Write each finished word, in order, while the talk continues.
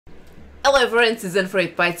Hello everyone, this is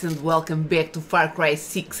Unafraid Python and welcome back to Far Cry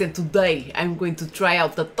 6, and today I'm going to try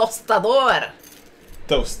out the TOSTADOR.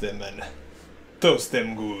 Toast them, man. Toast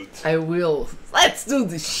them good. I will. Let's do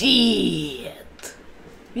the shit.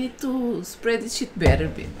 We need to spread this shit better,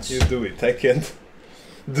 bitch. You do it, I can't.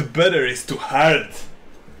 The butter is too hard.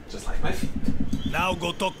 Just like my feet. Now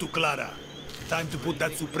go talk to Clara. Time to put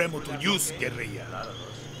that Supremo to use, guerrilla.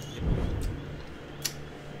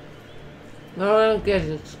 No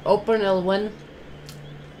gadgets. Open L1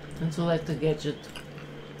 and select a gadget.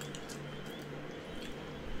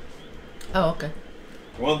 Oh, okay.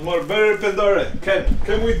 Want more butter, Pandora?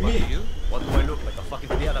 Come with me. What do I look like, a fucking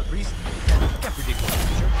Triada priest? I can't predict the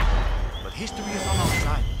future. But history is on our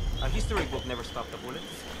side. A history book never stopped a bullet.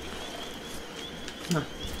 No,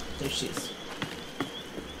 there she is.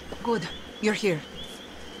 Good, you're here.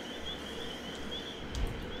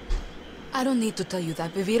 I don't need to tell you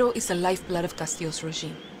that Viviro is the lifeblood of Castillo's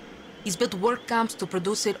regime. He's built work camps to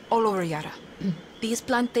produce it all over Yara. These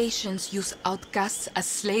plantations use outcasts as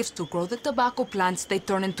slaves to grow the tobacco plants they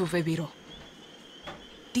turn into Viviro.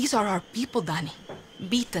 These are our people, Danny.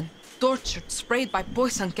 Beaten, tortured, sprayed by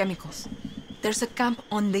poison chemicals. There's a camp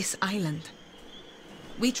on this island.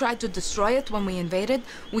 We tried to destroy it when we invaded.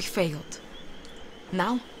 We failed.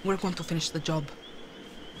 Now, we're going to finish the job.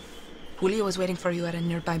 Julio is waiting for you at a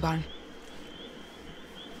nearby barn.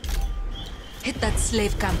 Hit that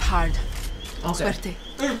slave camp hard. Okay. Suerte.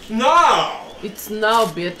 Now! It's now,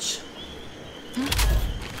 bitch.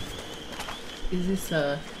 Is this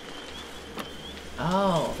a...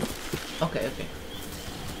 Oh. Okay, okay.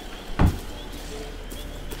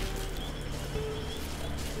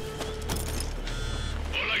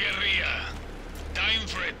 Hola, guerrilla. Time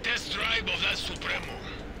for a test drive of that Supremo.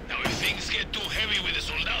 Now, if things get too heavy with the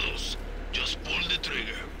soldados, just pull the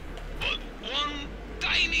trigger. But one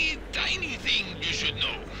tiny thing you should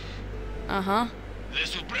know. Uh-huh. The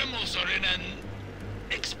Supremos are in an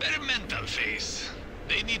experimental phase.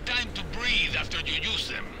 They need time to breathe after you use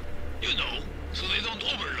them. You know, so they don't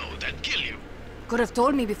overload and kill you. Could have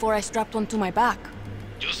told me before I strapped one to my back.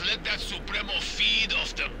 Just let that Supremo feed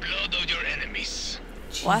off the blood of your enemies.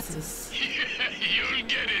 What? Jesus. You'll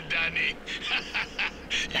get it, Danny.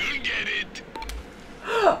 You'll get it.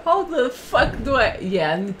 How the fuck do I...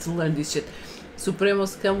 Yeah, I need to learn this shit.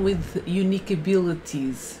 Supremos come with unique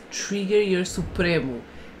abilities. Trigger your Supremo.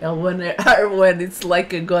 L1 R1, it's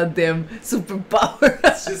like a goddamn superpower.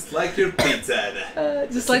 It's just like your pizza.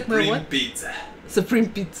 Just like my what? Pizza. Supreme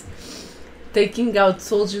Pizza. Taking out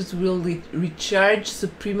soldiers will recharge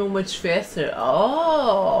Supremo much faster.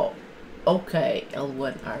 Oh! Okay,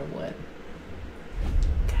 L1 R1.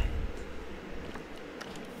 Okay.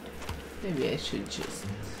 Maybe I should just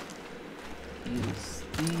use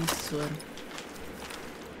this one.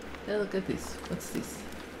 Hey, look at this. What's this?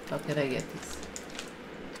 How can I get this?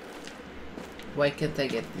 Why can't I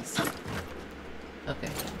get this? Okay,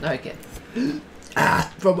 now I can.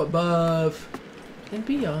 Ah! From above and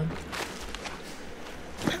beyond.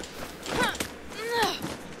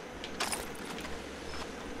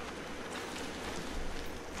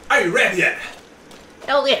 Are you ready yet?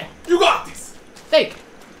 Hell yeah! You got this! Thank you.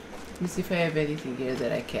 Let me see if I have anything here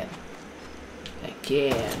that I can. I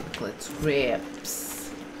can. Let's grabs.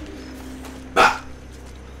 Bah!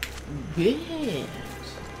 Good.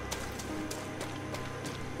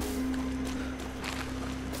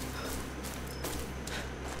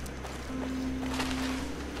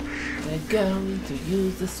 We're going to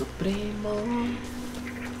use the Supremo.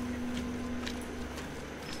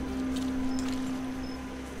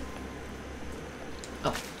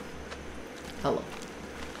 Oh. Hello.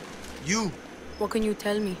 You! What can you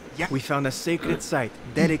tell me? We found a sacred site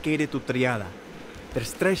dedicated to Triada.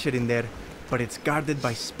 There's treasure in there, but it's guarded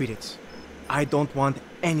by spirits. I don't want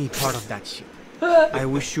any part of that shit. I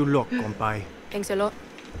wish you luck, compay. Thanks a lot.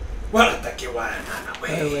 Well, take you one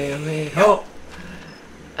away. Wait. Oh!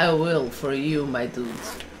 I will for you, my dude.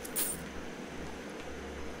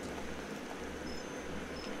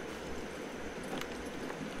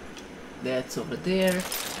 That's over there. Let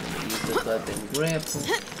me use the goddamn grapple.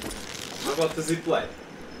 How about the zipline?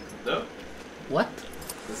 No? What?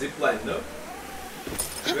 The zipline, no?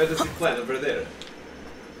 You had a zipline over there.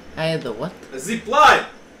 I had the what? A zipline!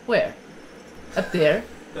 Where? Up there?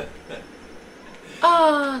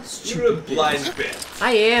 Ah, You're a stupid. blind bitch.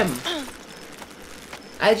 I am.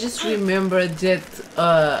 I just remembered that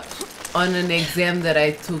on an exam that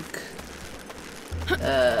I took,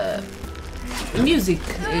 music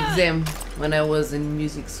exam when I was in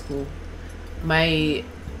music school. My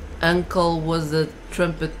uncle was a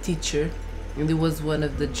trumpet teacher and he was one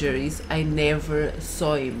of the juries. I never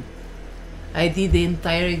saw him. I did the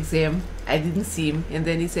entire exam. I didn't see him, and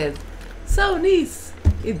then he said, "So nice.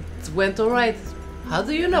 It went alright. How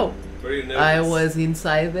do you know?" Very nervous. I was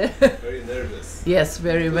inside there. Very nervous. Yes,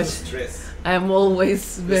 very Full much. of stress. I'm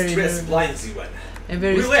always The very stress nervous. blinds you, man. I'm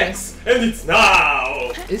very Relax, stressed. and it's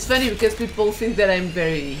now. It's funny because people think that I'm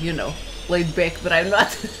very, you know, laid back, but I'm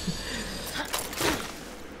not.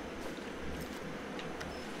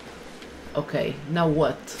 Okay, now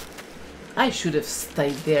what? I should have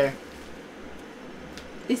stayed there.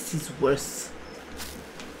 This is worse.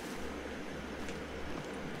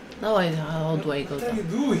 Now how do I go What are you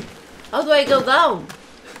down? doing? How do I go down?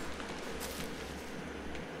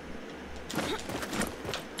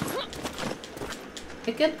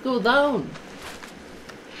 I can't go down.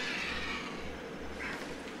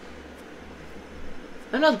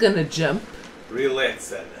 I'm not gonna jump.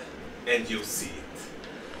 Relax, Anna, and you'll see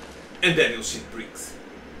it. And then you'll shit bricks.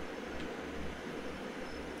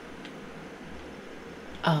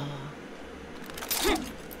 Ah.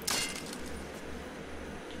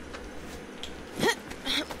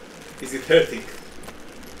 Is it hurting?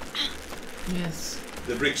 Yes.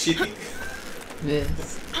 The brick shitting?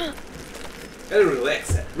 Yes. And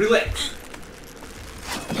relax, Anna. Relax.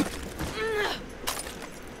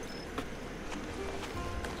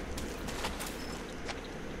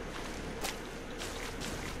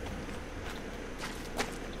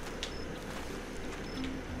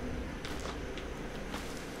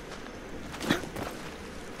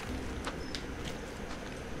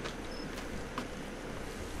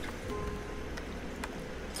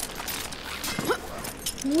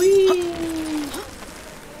 Whee!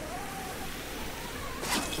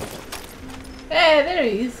 Hey, there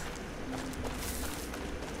he is.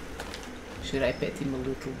 Should I pet him a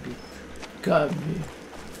little bit? Come here.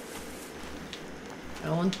 I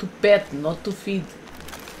want to pet, not to feed.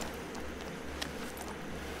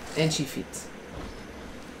 And she feeds.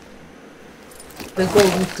 The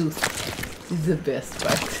golden tooth is the best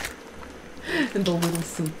part. And the little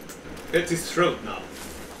suit. At his throat now.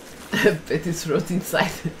 Pet his throat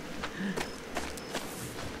inside.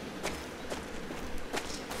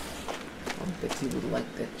 I bet he would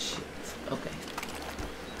like that shit. Okay.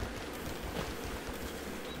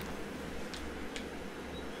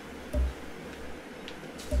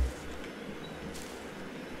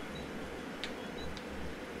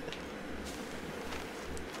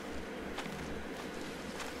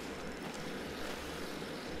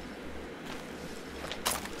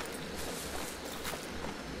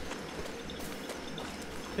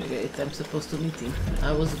 Great, I'm supposed to meet him.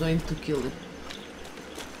 I was going to kill him.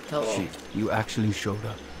 Hello. Shit, you actually showed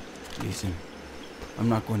up. Listen, I'm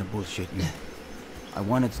not going to bullshit you. I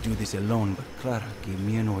wanted to do this alone, but Clara gave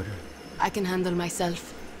me an order. I can handle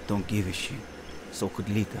myself. Don't give a shit. So could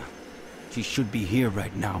Lita. She should be here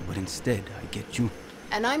right now, but instead, I get you.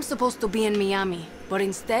 And I'm supposed to be in Miami, but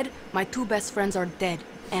instead, my two best friends are dead,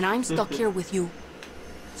 and I'm stuck here with you.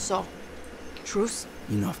 So, truce?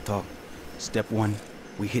 Enough talk. Step 1,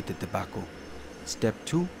 we hit the tobacco. Step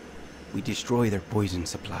 2, we destroy their poison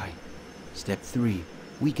supply. Step 3,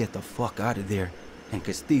 we get the fuck out of there, and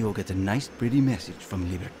Castillo gets a nice pretty message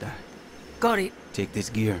from Libertad. Got it. Take this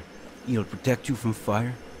gear. It'll protect you from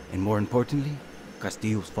fire, and more importantly,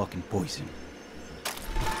 Castillo's fucking poison.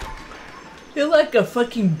 You're like a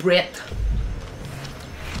fucking brat.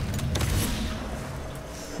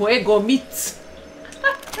 Fuego meats.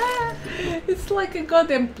 It's like a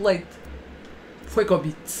goddamn plate. Fuego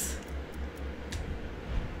meats.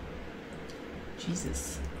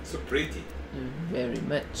 Jesus. So pretty. Very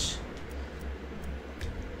much.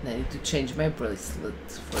 I need to change my bracelet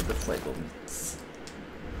for the fuego meats.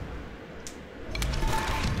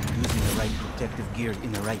 Using the right protective gear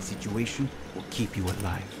in the right situation will keep you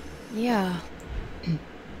alive. Yeah.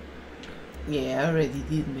 Yeah, I already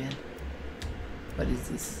did, man. What is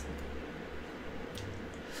this?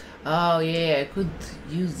 Oh yeah, I could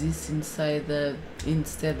use this inside the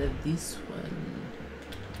instead of this one.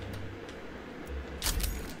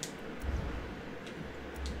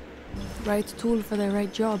 Right tool for the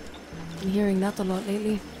right job. Been hearing that a lot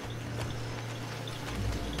lately.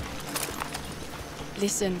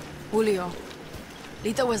 Listen, Julio.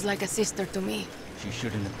 Lita was like a sister to me. She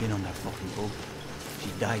shouldn't have been on that fucking boat.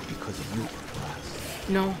 She died because of you, Ross.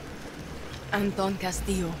 No. Anton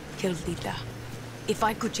Castillo killed Lita. If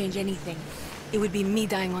I could change anything, it would be me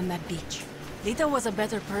dying on that beach. Lita was a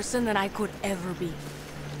better person than I could ever be.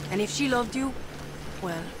 And if she loved you,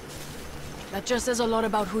 well, that just says a lot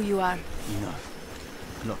about who you are.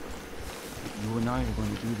 Enough. Look, if you and I are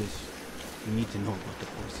going to do this, you need to know about the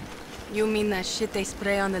poison. You mean that shit they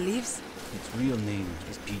spray on the leaves? Its real name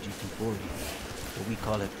is PG-240, but we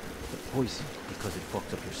call it the poison because it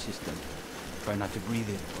fucks up your system. Try not to breathe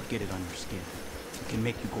it or get it on your skin. It can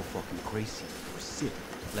make you go fucking crazy or sick,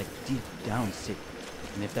 like deep down sick.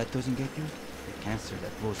 And if that doesn't get you, the cancer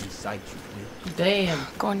that grows inside you will. Damn.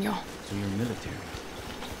 Coño. So you're military.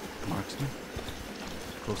 Marksman?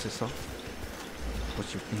 Close assault?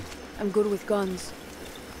 What's your thing? I'm good with guns.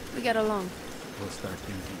 We get along. We'll start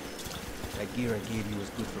thinking. That gear I gave you was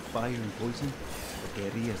good for fire and poison, but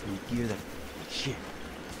guerrillas need gear that... Shit.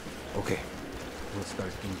 Okay, we'll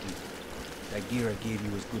start thinking. That gear I gave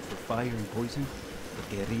you was good for fire and poison, but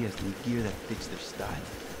guerrillas need gear that fits their style,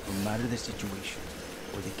 no matter the situation,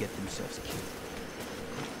 or they get themselves killed.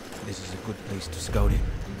 This is a good place to scout it.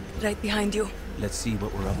 Right behind you. Let's see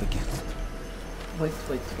what we're up against. Wait.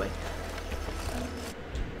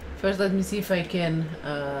 First, let me see if I can.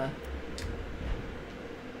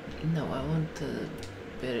 No, I want to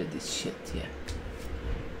bury this shit. Yeah.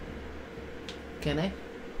 Can I?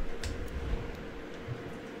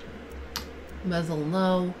 Muzzle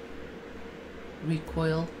no.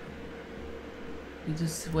 Recoil.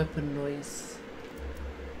 Reduce weapon noise.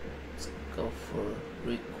 Let's go for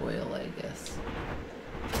recoil, I guess.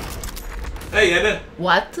 Hey Anna,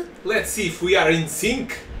 What? let's see if we are in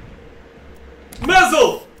sync.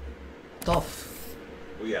 Muzzle! Tough.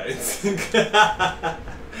 We are in sync. I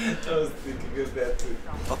was thinking of that too.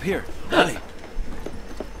 Up here, Ellie.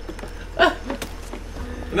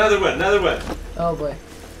 Another one. Oh boy.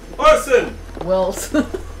 Orson! Wells.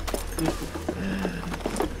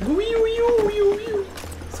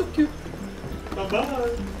 So cute.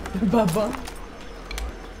 Bye-bye. Baba.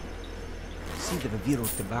 See the Viviro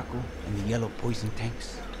tobacco and the yellow poison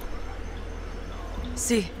tanks?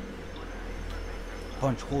 See.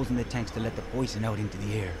 Punch holes in the tanks to let the poison out into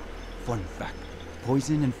the air. Fun fact,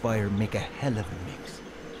 poison and fire make a hell of a mix.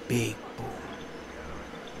 Big boom.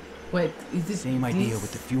 Wait, is it Same idea this?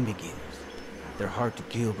 with the fumigators. They're hard to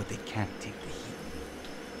kill, but they can't take the heat.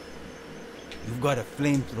 You've got a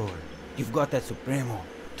flamethrower. You've got that Supremo.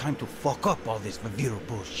 Time to fuck up all this Viviro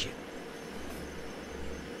bullshit.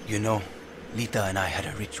 You know, Lita and I had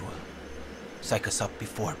a ritual. Psych us up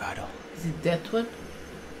before battle. Is it that one?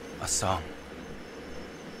 A song.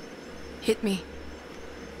 Hit me.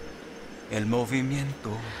 El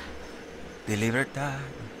movimiento de libertad.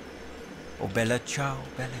 Oh, bella ciao,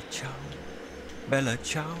 bella ciao. Bella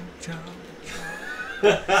ciao, ciao.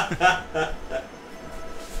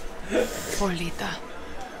 Poor Lita.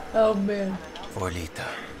 Oh man. For Lita.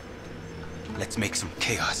 Let's make some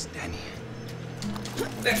chaos, Danny.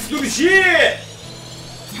 Let's do this shit!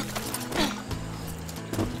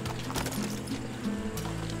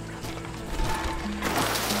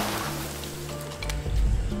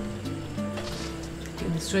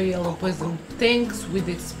 Can destroy yellow poison tanks with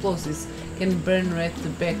explosives. Can burn red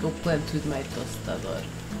tobacco plant with my tostador.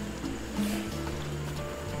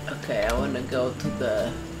 Okay, I wanna go to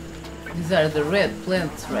the... These are the red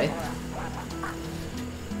plants, right?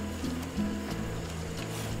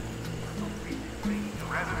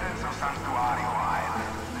 Residents of Santuario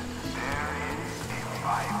Island, there is a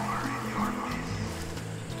viper in your midst.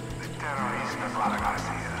 The terrorista Clara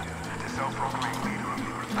Garcia, the self-proclaimed leader of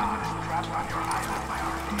Libertad, is trapped on your island by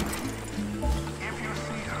our navy. If you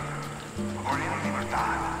see her, or any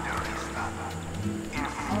Libertad terrorista,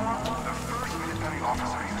 inform the first military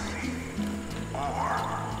officer you see, or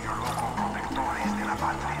your local protectores de la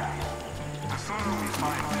patria. The sooner we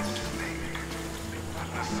find this snake,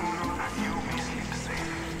 the sooner you may sleep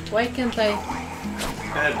safe. Why can't I...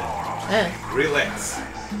 Anna, relax.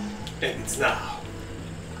 And it's now.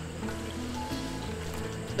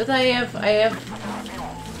 But I have...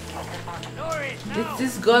 It's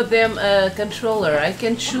this goddamn controller. I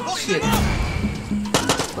can shoot shit.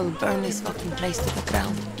 We'll burn this fucking place to the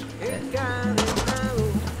ground.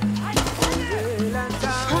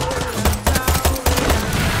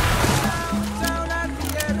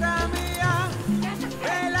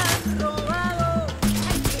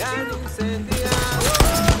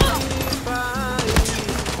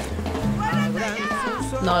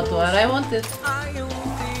 Not what I wanted.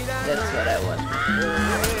 That's what I want.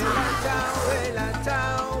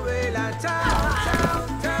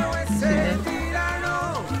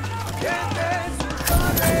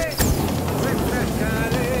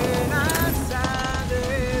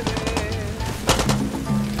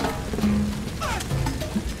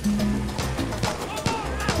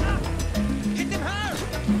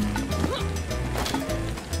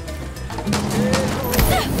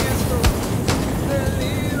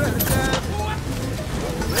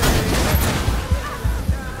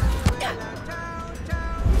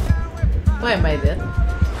 Why am I dead?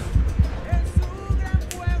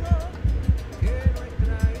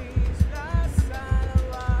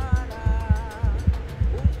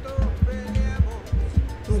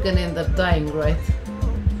 gonna end up dying, right?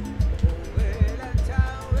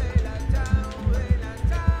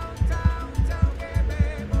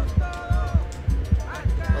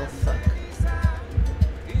 Oh fuck.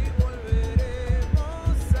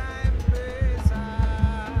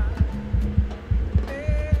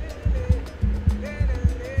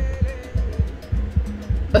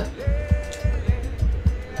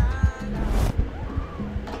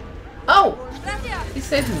 Oh! He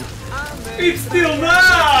saved me. It's still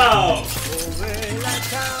now!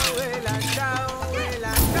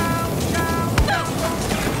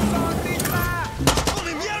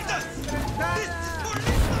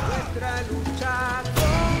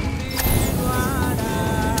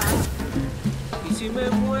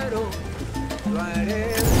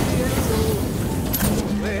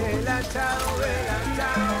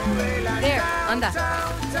 There, anda.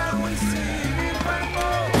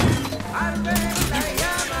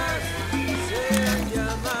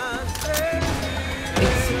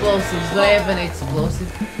 Explosives. Do I have an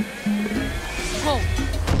explosive? Home.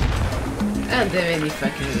 I don't have any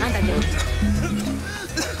fucking Ándale. explosives.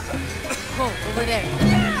 Home, over there.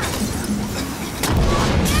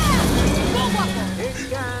 Go, guapo.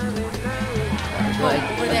 Like,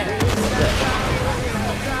 Over there.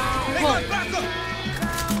 Home.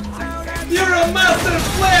 You're a master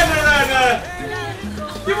planner, Anna!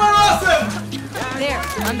 You are awesome! There,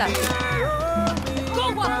 anda. Go,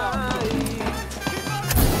 guapo.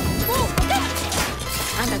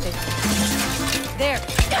 Ándate. There.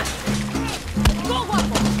 Go,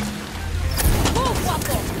 guapo. Go,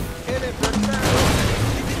 guapo.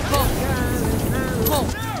 Go. Go.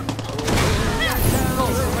 Go,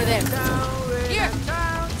 over there. Here.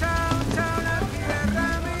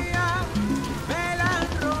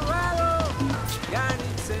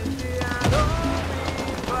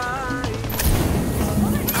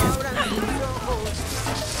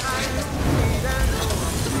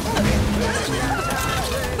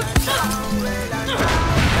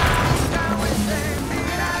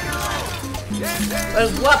 el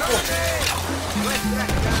guapo.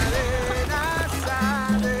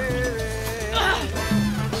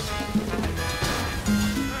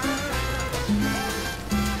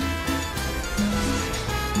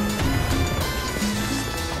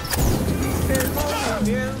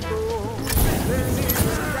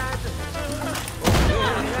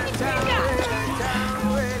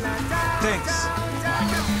 Thanks.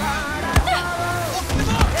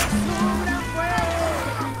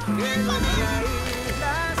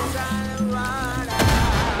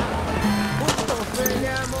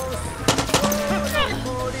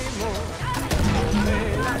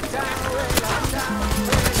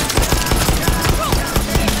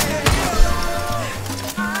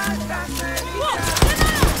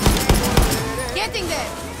 Getting there.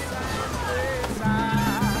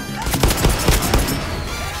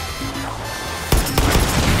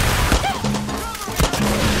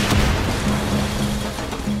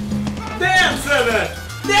 Dance, Anna!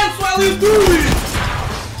 Dance while you do it!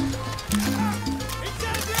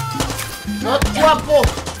 Not guapo.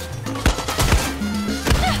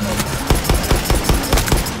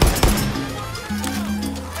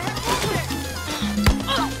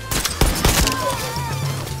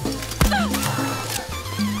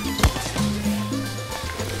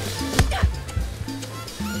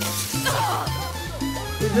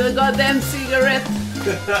 With the goddamn cigarette.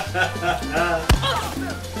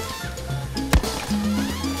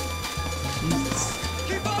 Jesus.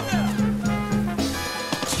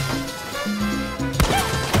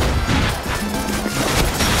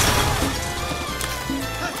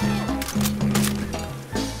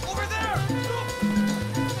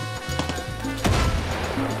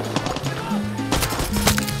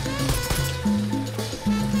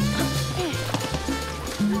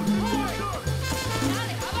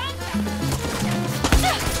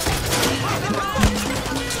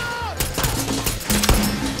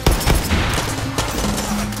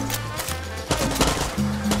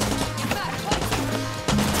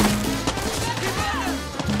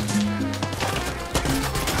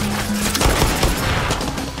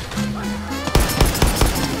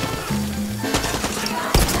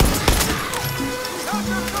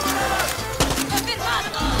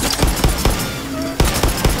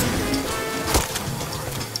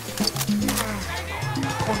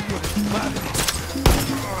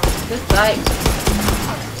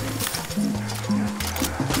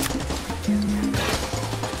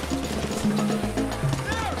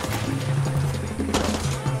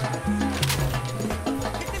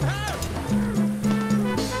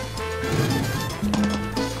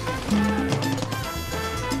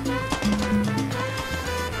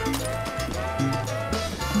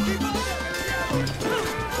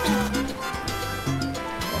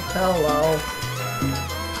 Hello.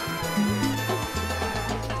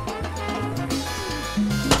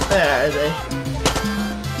 Where are they?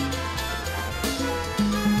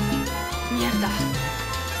 Mierda.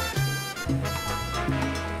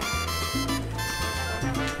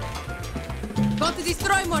 Got to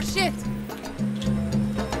destroy more shit.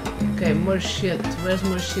 Okay, more shit. Where's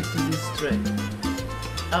more shit to destroy?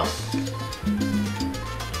 Oh.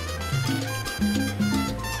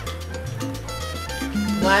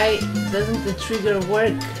 Why doesn't the trigger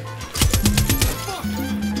work?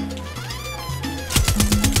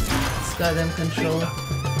 This goddamn controller.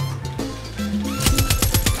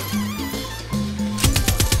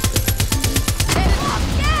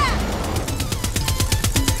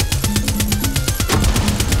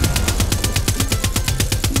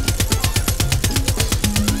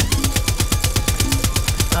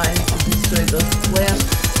 I need to destroy those lamps.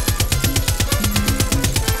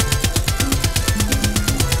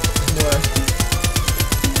 More.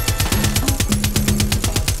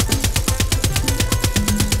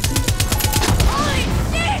 Holy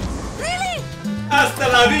shit! Really? Hasta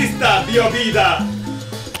la vista, Dio Vida!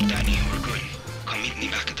 Danny, we're good. Come meet me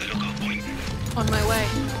back at the lookout point. On my way.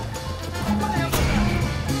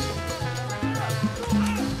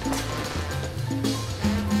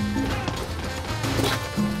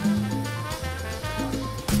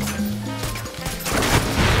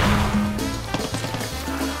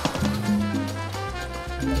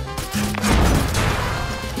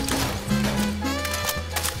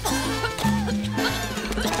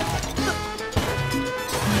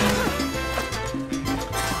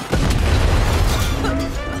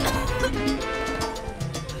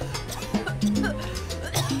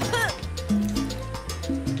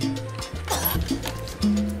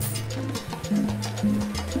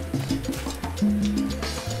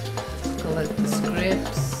 Collect the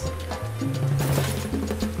scripts.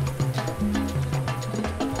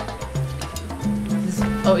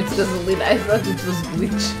 Oh, it's gasoline. I thought it was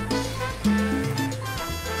bleach.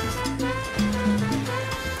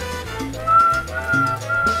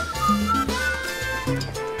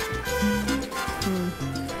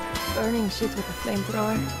 Burning shit with a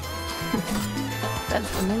flamethrower. That's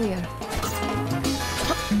familiar.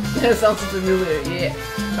 That sounds familiar, yeah.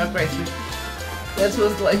 Far Cry 3. That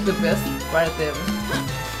was like the best part ever.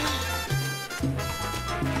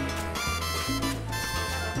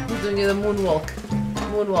 He's doing a moonwalk.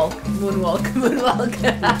 Moonwalk, moonwalk, moonwalk.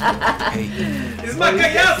 Hey, It's Micah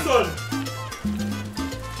Yasson!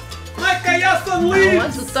 Micah Yasson I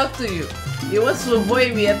want leaves! to talk to you. He wants to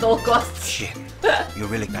avoid me at all costs. shit. You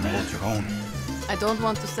really can hold your own. I don't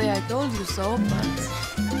want to say I told you so,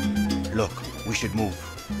 but Look, we should move.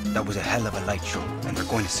 That was a hell of a light show, and we're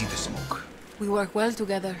going to see the smoke. we work well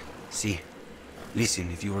together. See?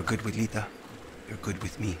 Listen, if you were good with Lita, you're good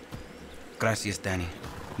with me. Gracias, Danny.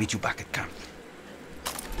 Meet you back at camp.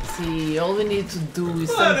 See, all we need to do is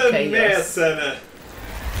What some a chaos. mess, Anna!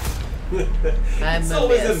 I'm It's a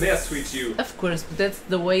always mess. a mess with you. Of course, but that's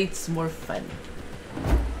the way it's more fun.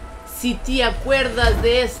 Si te acuerdas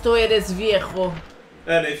de esto, eres viejo.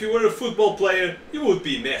 And if you were a football player, you would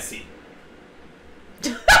be Messi.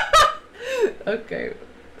 Okay,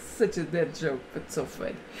 such a dead joke, but so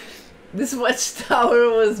fun. This watchtower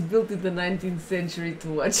was built in the 19th century to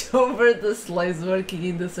watch over the slaves working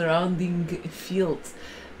in the surrounding fields.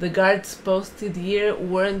 The guards posted here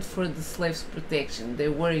weren't for the slaves' protection. They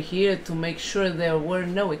were here to make sure there were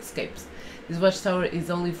no escapes. This watchtower is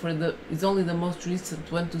only the most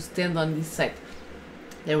recent one to stand on this site.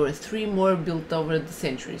 There were 3 more built over the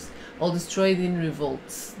centuries, all destroyed in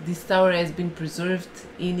revolts. This tower has been preserved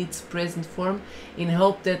in its present form in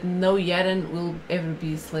hope that no Yaran will ever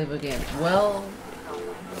be a slave again. Well,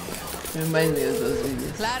 remind me of those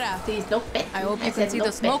videos. Clara, Please, no pet. I hope you I can said see no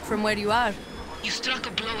the smoke pet. from where you are. You struck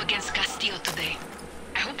a blow against Castillo today.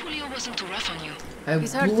 I hope Julio wasn't too rough on you. I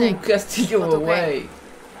He's blew hurting, Castillo but okay. away.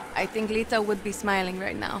 I think Lita would be smiling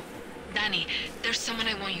right now. Danny, there's someone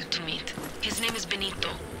I want you to meet. His name is Benito.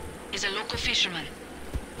 He's a local fisherman,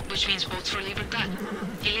 which means boats for Libertad.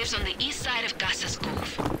 He lives on the east side of Casas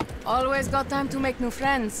Cove. Always got time to make new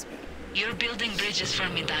friends. You're building bridges for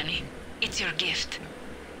me, Danny. It's your gift.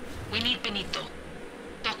 We need Benito.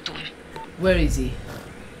 Talk to him. Where is he?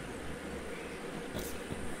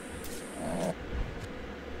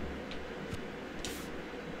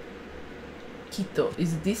 Quito,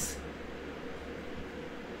 is it this?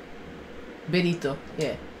 Benito,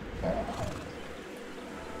 yeah.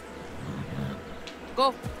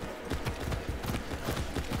 Go.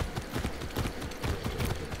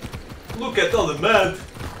 Look at all the mud!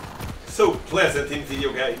 So pleasant in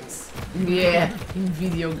video games. Yeah, in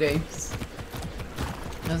video games.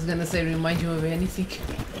 I was gonna say, remind you of anything.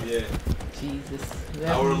 Yeah. Jesus.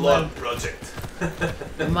 Our love project.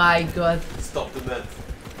 My God. Stop the net.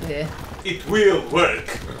 Yeah. It will work.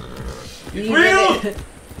 It will.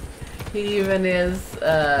 He even has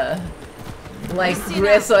like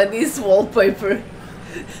grass on his wallpaper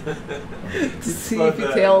to see if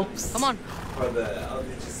it helps. Come on. For the, how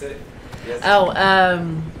did you say? Yes. Oh,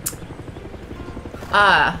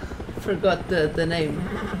 forgot the name.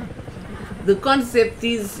 The concept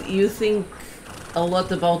is you think a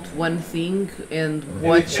lot about one thing and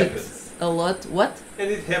watch it a lot. What? And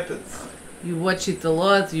it happens. You watch it a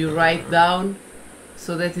lot, you write down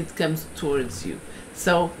so that it comes towards you.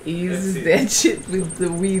 So he uses that shit with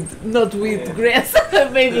the weed, not with grass,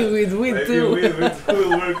 maybe with weed Maybe too. weed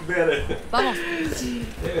will work better. Vamos.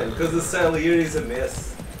 Yeah, because the soil here is a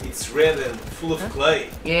mess. It's red and full of clay.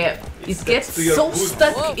 Yeah, it gets to your so boots.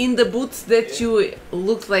 stuck in the boots that you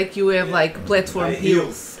look like you have like platform High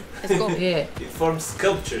heels. Let's go. Yeah, It forms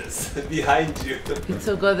sculptures behind you. it's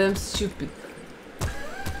so goddamn stupid.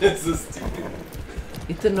 It's so stupid.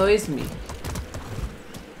 It annoys me.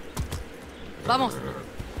 Vamos.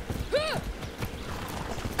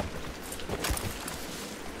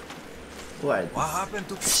 What? What happened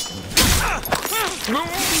to...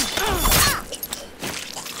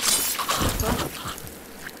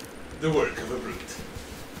 The work of a brute.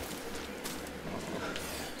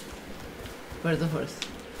 Where's the horse?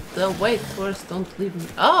 Wait, horse, don't leave me.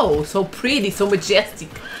 Oh, so pretty, so majestic.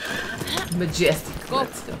 Majestic. Go.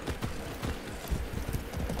 Let's go.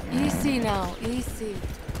 Easy now, easy.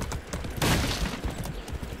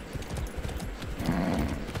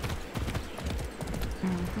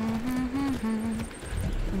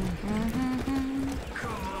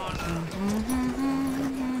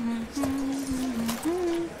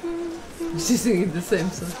 She's singing the same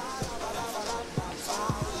song.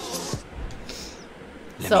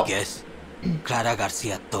 Let me guess. Clara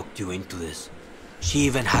Garcia talked you into this. She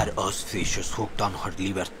even had us fishers hooked on her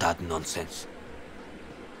Libertad nonsense.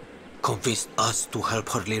 Convinced us to help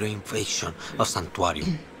her little invasion of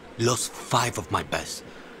Santuario. Lost 5 of my best.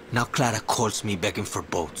 Now Clara calls me begging for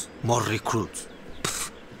boats, more recruits.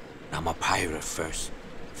 Pfft. I'm a pirate first,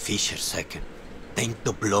 fisher second. Thank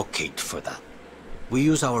the blockade for that. We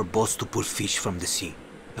use our boats to pull fish from the sea,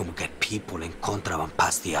 and we get people and contraband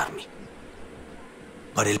past the army.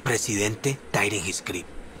 But El Presidente tightened his grip.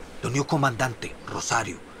 The new Comandante,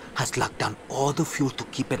 Rosario, has locked down all the fuel to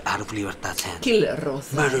keep it out of Libertad's hands. Kill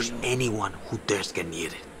Rosario. Murders anyone who dares get near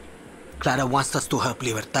it. Clara wants us to help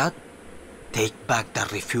Libertad. Take back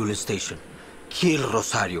that refueling station. Kill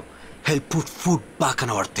Rosario. Help put food back on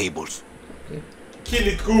our tables. Okay. Kill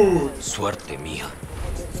it good. Suerte, mija.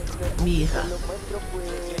 Mija.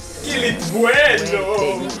 Kill it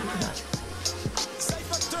bueno.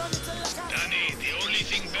 Danny, the only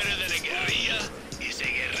thing better than a guerrilla is a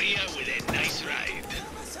guerrilla with a nice ride.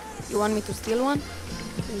 You want me to steal one?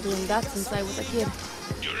 Been doing that since I was a kid.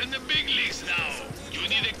 You're in the big leagues now. You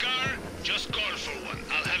need a car? Just call for one.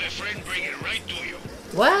 I'll have a friend bring it right to you.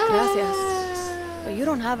 What? Gracias. But you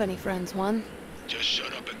don't have any friends, Juan. Just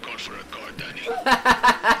shut up and call for a car, Danny.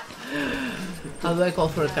 How do I call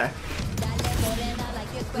for a car?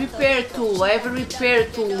 Repair tool. I have a repair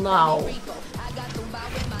tool now.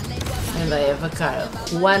 And I have a car.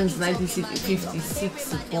 Juan's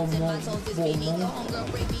 1956 Beaumont.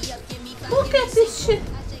 Look at this shit.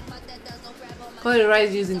 Call your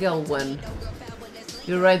ride using L1.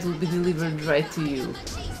 Your ride will be delivered right to you.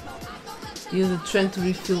 Use the trend to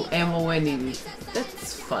refill ammo when needed.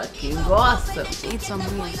 That's fucking awesome. Eat some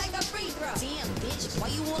wheels.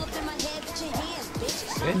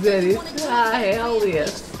 Is that it? Ah, hell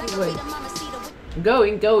yes. Wait.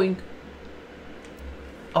 Going.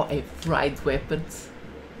 Oh, I have ride weapons.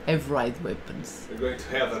 I have ride weapons. We're going to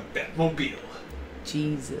have a Batmobile.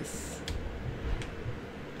 Jesus.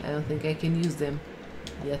 I don't think I can use them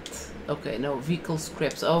yet. Okay, no, vehicle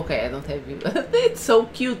scraps. Okay, I don't have you. It's so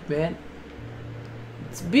cute, man.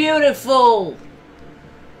 It's beautiful.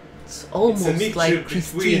 It's almost It's a mixture like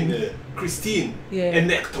Christine. between Christine Yeah. and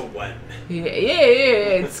Ecto One. Yeah,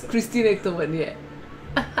 it's Christine Ecto one, yeah.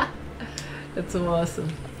 That's so awesome.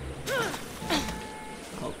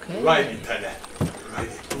 Okay. Ride it, Tana. Ride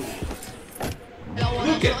it.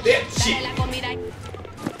 Look at that shit.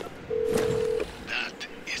 That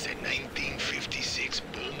is a 1956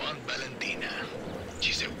 Beaumont Valentina.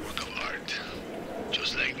 She's a work of art.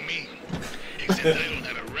 Just like me. Except I don't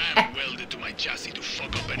have a ram welded to my chassis to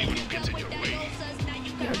fuck up anyone who gets in your way.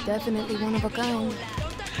 You're definitely one of a kind.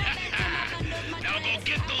 Now go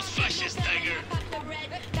get those fascists, Tiger.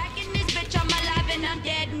 Back in this bitch, I'm alive and I'm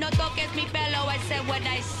dead. No toques mi pelo, ese what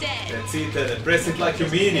I said. That's it, and press it like you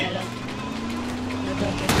mean it.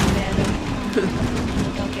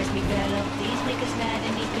 These niggas mad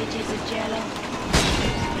and these bitches is jello.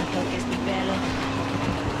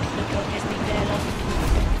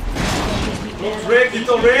 Who's wrecked it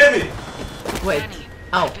already? Wait.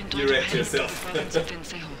 Ow. You wrecked yourself.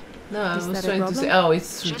 No, I Is was that a trying to problem? say. Oh,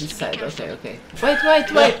 it's through this side. Okay, okay.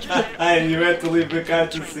 Wait. And you had to leave the car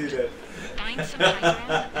to see that.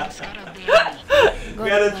 We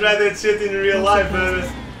gotta try that shit in real life, man.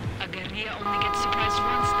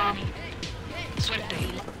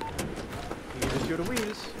 Here's your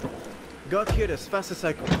wheels. Got here as fast as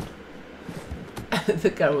I could.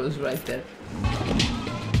 The car was right there.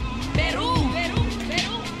 Peru,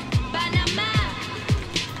 Panamá,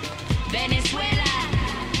 Venezuela,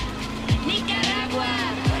 Nicaragua,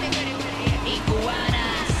 y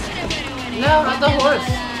cubanas. No, not the horse.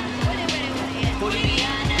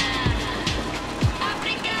 Boliviana,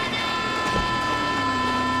 africana.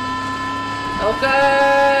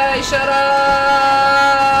 Okay, shut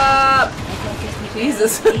up.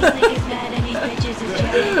 Jesus. These niggas mad and these bitches is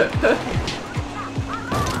jello.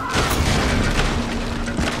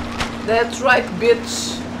 That's right,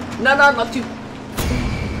 bitch. No, not you.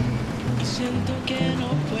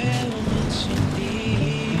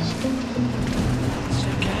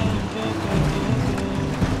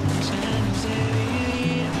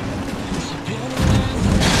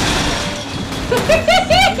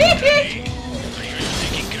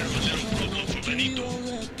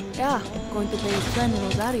 Yeah, going to pay his friend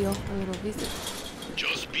Rosario a little visit.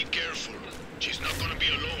 Just be careful. She's not gonna be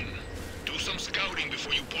alone. Do some scouting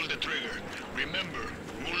before you pull the trigger. Remember,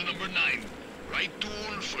 rule number 9. Right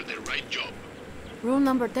tool for the right job. Rule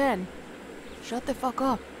number 10. Shut the fuck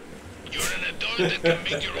up. You're an adult that can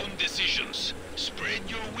make your own decisions. Spread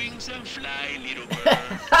your wings and fly, little bird.